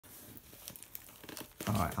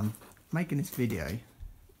Alright, I'm making this video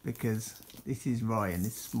because this is Ryan,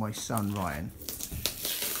 this is my son Ryan.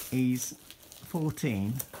 He's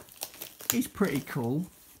 14, he's pretty cool.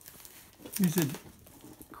 He's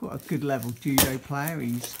quite a good level judo player,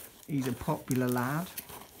 he's a popular lad.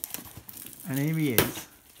 And here he is,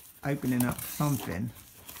 opening up something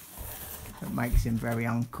that makes him very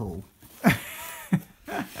uncool.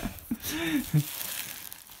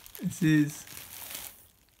 This is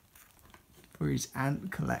for his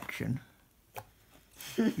ant collection.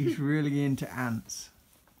 He's really into ants,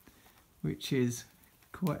 which is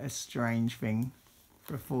quite a strange thing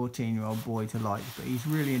for a 14-year-old boy to like, but he's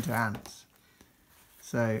really into ants.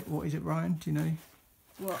 So what is it, Ryan? Do you know?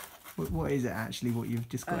 What is it actually, what you've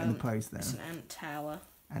just got in the post there? It's an ant tower.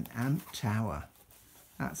 An ant tower.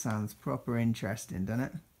 That sounds proper interesting,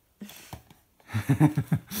 doesn't it?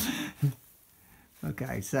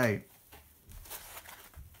 Okay, so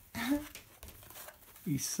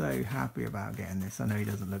he's so happy about getting this. I know he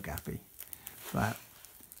doesn't look happy, but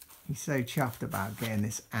he's so chuffed about getting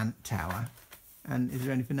this ant tower. And is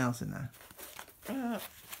there anything else in there?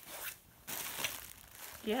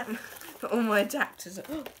 Yeah, all my adapters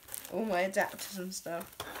and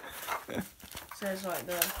stuff. So there's like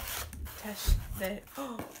the test.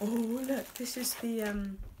 Oh look, this is the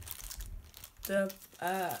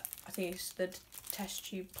I think it's the test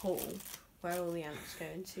tube pool where all the ants go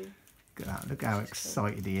into. Look at that, look how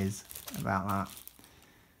excited he is about that.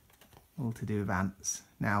 All to do with ants.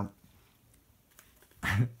 Now,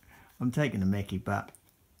 I'm taking a mickey, but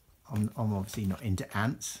I'm obviously not into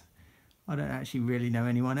ants. I don't actually really know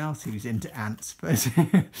anyone else who's into ants, but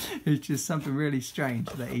it's just something really strange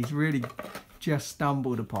that he's really just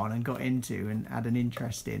stumbled upon and got into and had an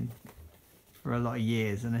interest in for a lot of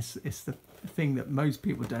years. And it's the thing that most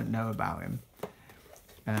people don't know about him.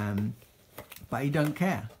 But he don't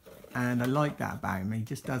care. And I like that about him. He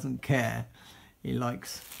just doesn't care. He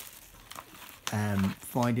likes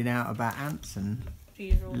finding out about ants and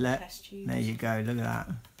test tubes. There you go, look at that.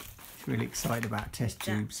 He's really excited about test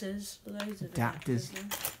tubes. Loads of Adapters.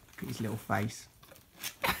 Look at his little face.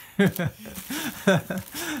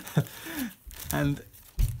 And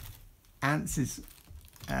ants is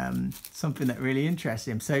something that really interests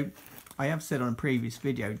him. So I have said on a previous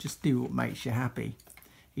video, just do what makes you happy.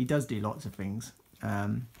 He does do lots of things.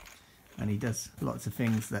 And he does lots of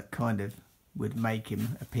things that kind of would make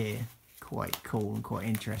him appear quite cool and quite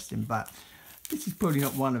interesting, but this is probably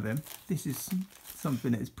not one of them. This is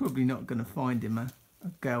something that is probably not going to find him a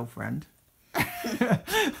girlfriend.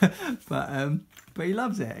 But he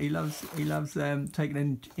loves it. He loves taking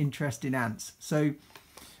an interest in ants. So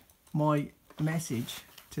my message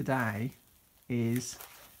today is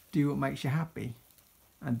do what makes you happy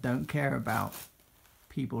and don't care about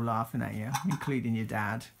people laughing at you, including your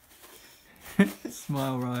dad.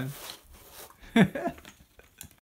 Smile, Ryan.